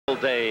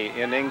day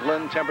in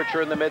England,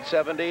 temperature in the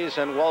mid-70s,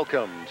 and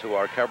welcome to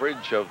our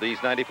coverage of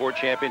these 94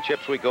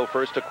 championships. We go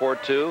first to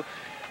court 2.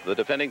 The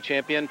defending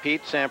champion,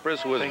 Pete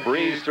Sampras, was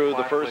breezed through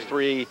the first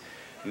 3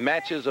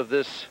 matches of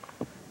this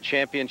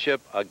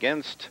championship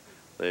against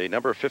the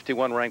number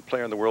 51 ranked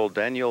player in the world,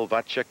 Daniel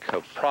Vacek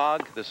of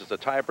Prague. This is a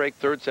tiebreak.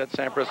 Third set.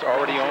 Sampras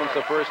already owns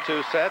the first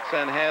 2 sets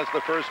and has the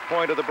first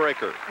point of the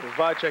breaker.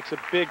 Vacek's a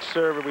big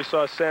server. We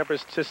saw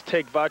Sampras just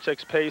take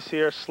Vacek's pace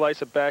here,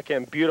 slice a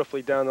backhand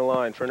beautifully down the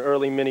line for an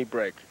early mini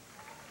break.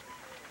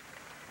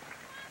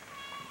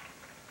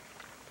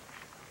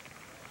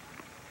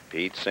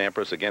 Pete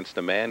Sampras against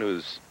a man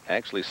who's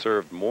actually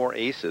served more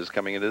aces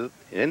coming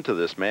into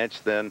this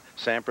match than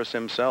Sampras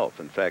himself.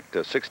 In fact,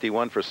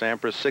 61 for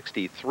Sampras,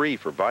 63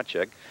 for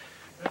Vacek.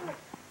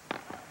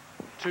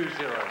 2-0,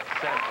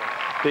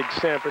 Sampras. Big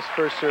Sampras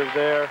first serve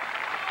there.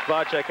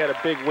 Vacek had a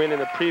big win in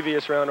the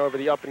previous round over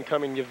the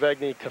up-and-coming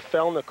Yevgeny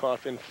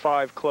Kafelnikov in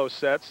 5 close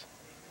sets.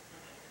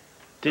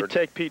 Did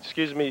take Pete,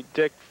 excuse me,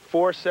 Dick,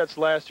 4 sets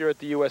last year at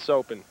the U.S.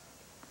 Open.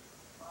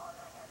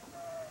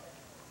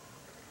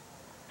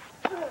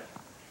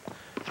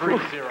 3-0,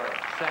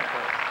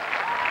 Sampras.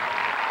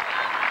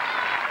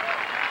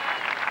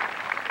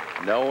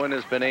 No one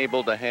has been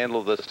able to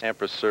handle the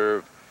Sampras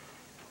serve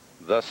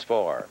thus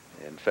far.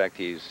 In fact,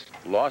 he's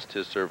lost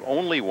his serve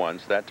only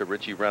once, that to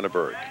Richie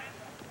Renneberg.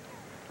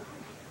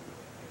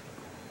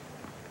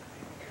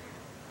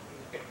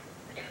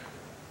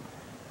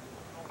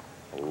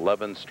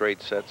 "11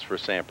 straight sets for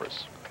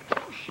Sampras.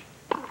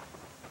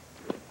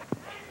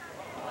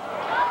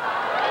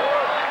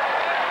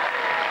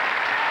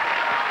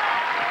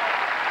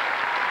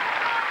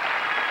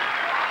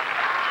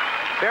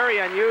 Very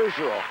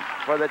unusual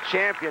for the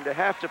champion to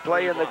have to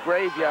play in the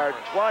graveyard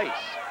twice.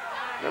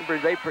 Remember,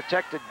 they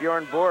protected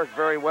Bjorn Borg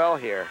very well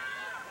here.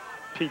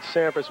 Pete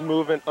Sampras,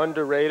 movement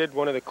underrated,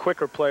 one of the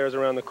quicker players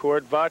around the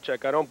court.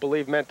 Vacek, I don't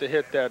believe, meant to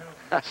hit that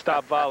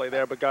stop volley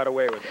there, but got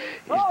away with it.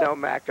 He's no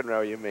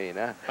McEnroe, you mean,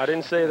 huh? I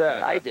didn't say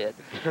that. I did.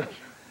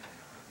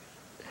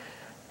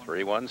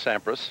 3-1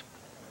 Sampras.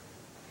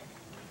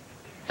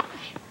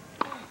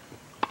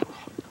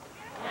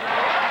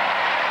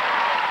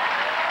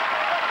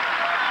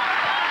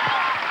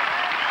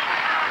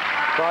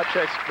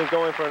 Vacek's been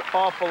going for an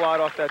awful lot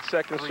off that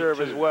second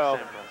serve as well.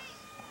 Sampras.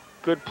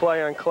 Good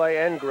play on clay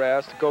and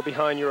grass to go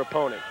behind your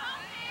opponent.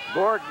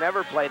 Borg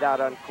never played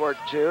out on court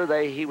 2.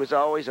 He was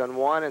always on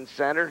 1 and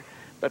center.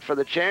 But for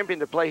the champion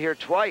to play here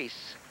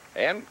twice.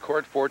 And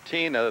court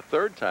 14 a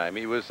third time.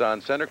 He was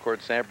on center court,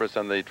 Sampras,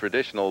 on the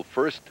traditional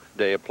first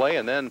day of play,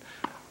 and then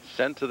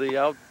sent to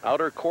the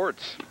outer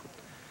courts.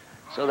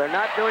 So they're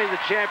not doing the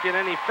champion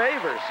any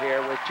favors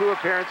here. With 2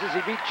 appearances,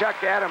 he beat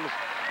Chuck Adams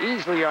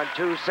easily on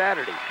 2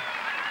 Saturday.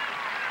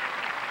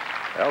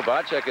 Well,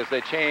 Vacek, as they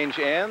change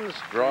ends,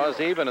 draws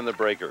even in the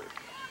breaker.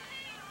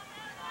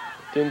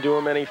 Didn't do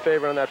him any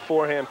favor on that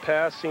forehand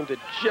pass. Seemed to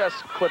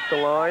just clip the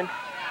line.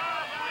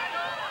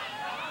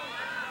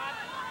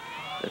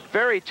 A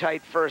very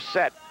tight first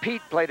set.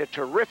 Pete played a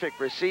terrific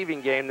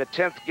receiving game, the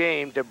 10th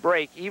game to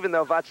break, even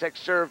though Vacek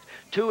served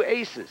 2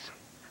 aces.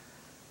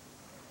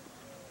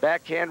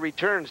 Backhand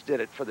returns did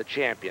it for the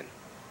champion,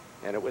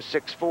 and it was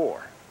 6-4.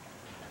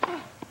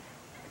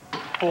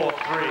 4-3,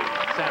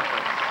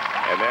 Sampras.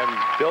 And then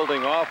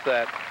building off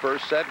that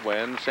first set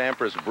win,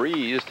 Sampras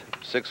breezed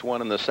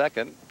 6-1 in the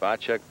second.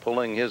 Vacek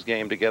pulling his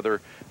game together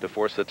to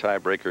force the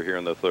tiebreaker here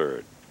in the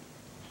third.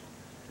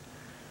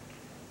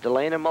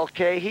 Delana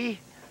Mulcahy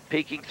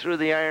peeking through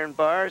the iron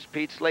bars,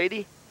 Pete's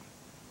lady.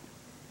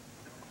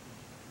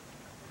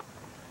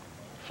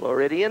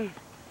 Floridian.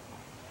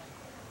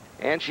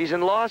 And she's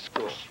in law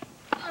school.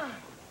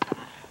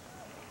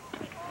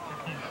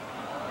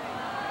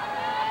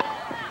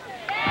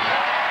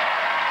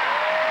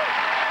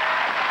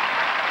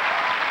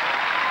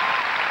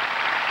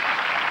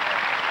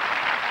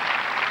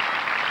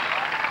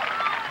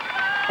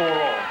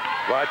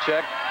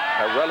 Vacek,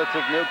 a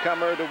relative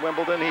newcomer to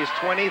Wimbledon. He's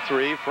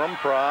 23 from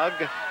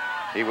Prague.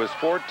 He was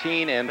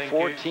 14 and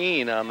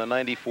 14 on the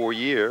 94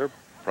 year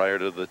prior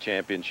to the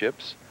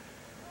championships.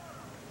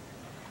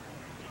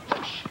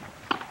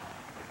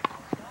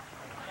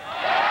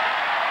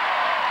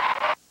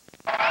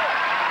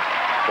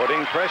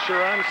 Putting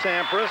pressure on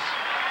Sampras,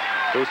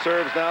 who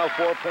serves now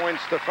 4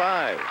 points to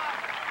 5.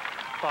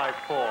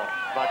 5-4,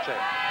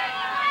 Vacek.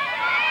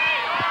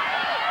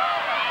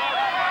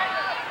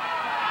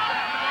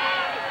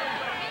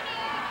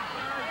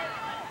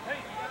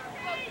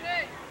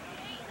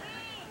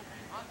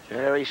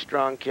 Very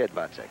strong kid,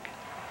 Vacek.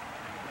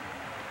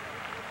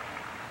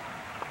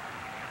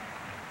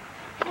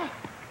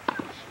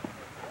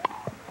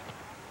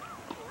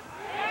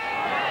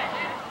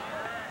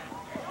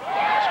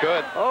 It's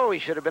good. Oh, he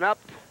should have been up.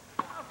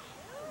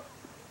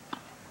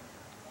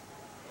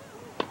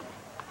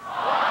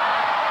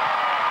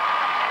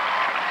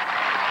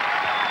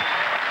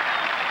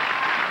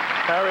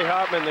 Harry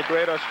Hopman, the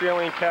great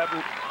Australian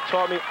captain,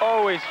 taught me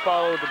always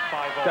follow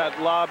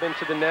that lob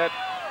into the net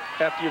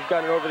after you've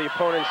gotten over the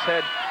opponent's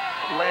head,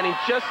 landing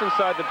just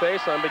inside the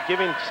baseline, but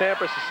giving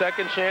Sampras a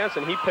second chance,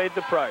 and he paid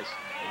the price.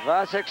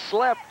 Vacek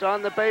slept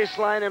on the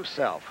baseline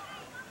himself.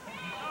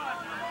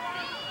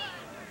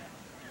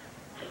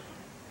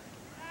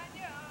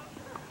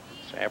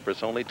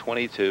 Sampras only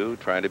 22,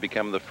 trying to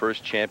become the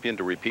first champion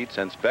to repeat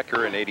since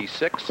Becker in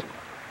 '86.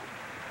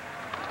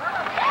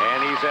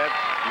 And he's at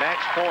match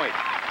point.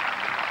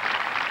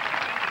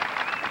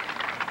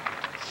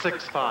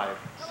 6-5,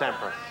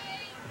 Sampras.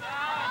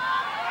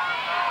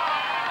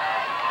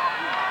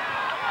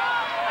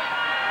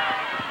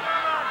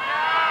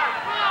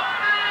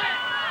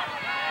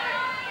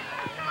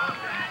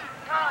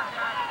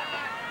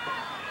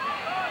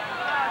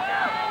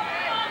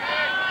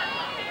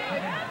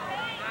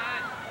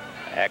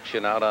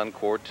 Action out on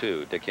court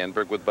 2. Dick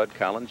Enberg with Bud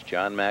Collins,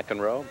 John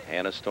McEnroe,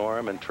 Hannah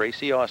Storm, and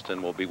Tracy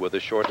Austin will be with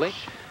us shortly.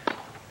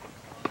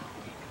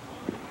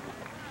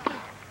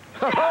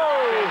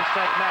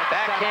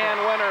 Backhand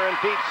winner, and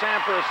Pete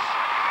Sampras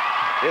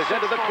is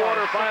into the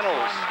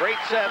quarterfinals. Great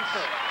sets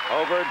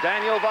over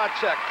Daniel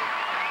Vacek.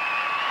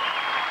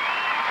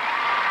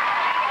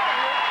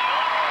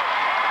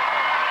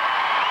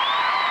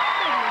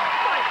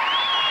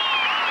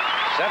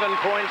 Seven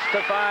points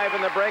to 5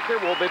 in the breaker.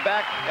 We'll be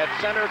back at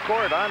center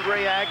court.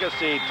 Andre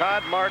Agassi,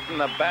 Todd Martin,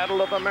 the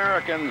Battle of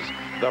Americans,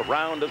 the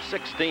round of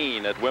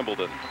 16 at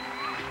Wimbledon.